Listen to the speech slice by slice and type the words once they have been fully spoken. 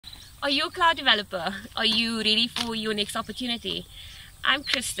Are you a cloud developer? Are you ready for your next opportunity? I'm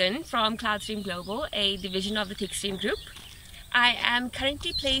Krystin from Cloudstream Global, a division of the TechStream Group. I am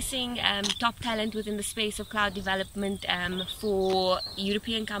currently placing top talent within the space of cloud development for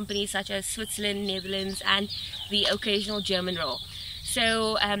European companies such as Switzerland, Netherlands, and the occasional German role.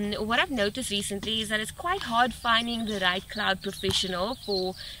 So what I've noticed recently is that it's quite hard finding the right cloud professional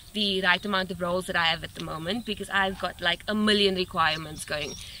for the right amount of roles that I have at the moment, because I've got like a million requirements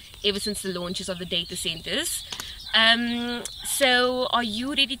going ever since the launches of the data centers. So are you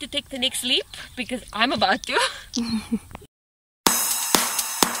ready to take the next leap? Because I'm about to.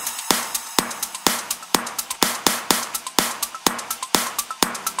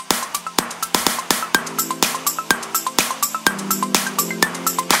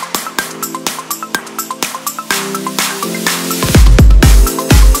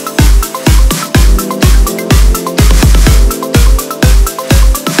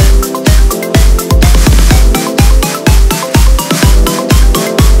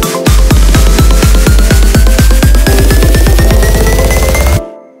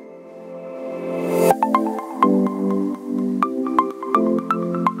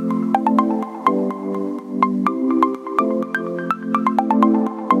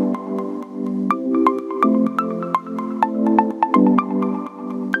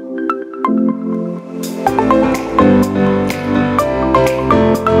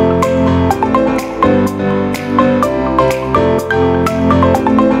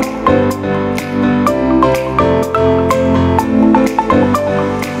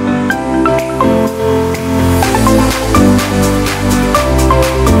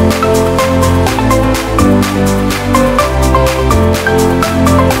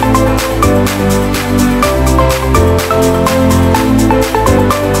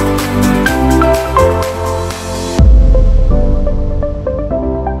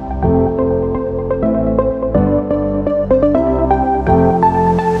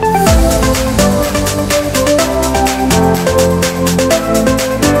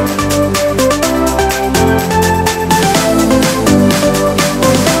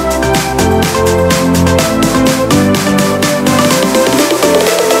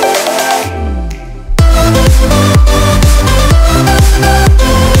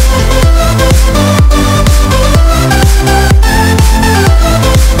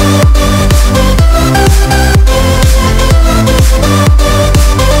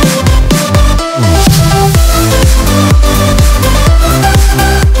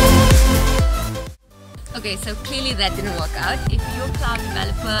 Okay, so clearly that didn't work out. If you're a cloud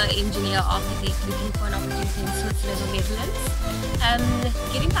developer, engineer, architect looking for an opportunity in Switzerland or Netherlands,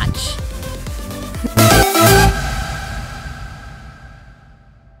 get in touch.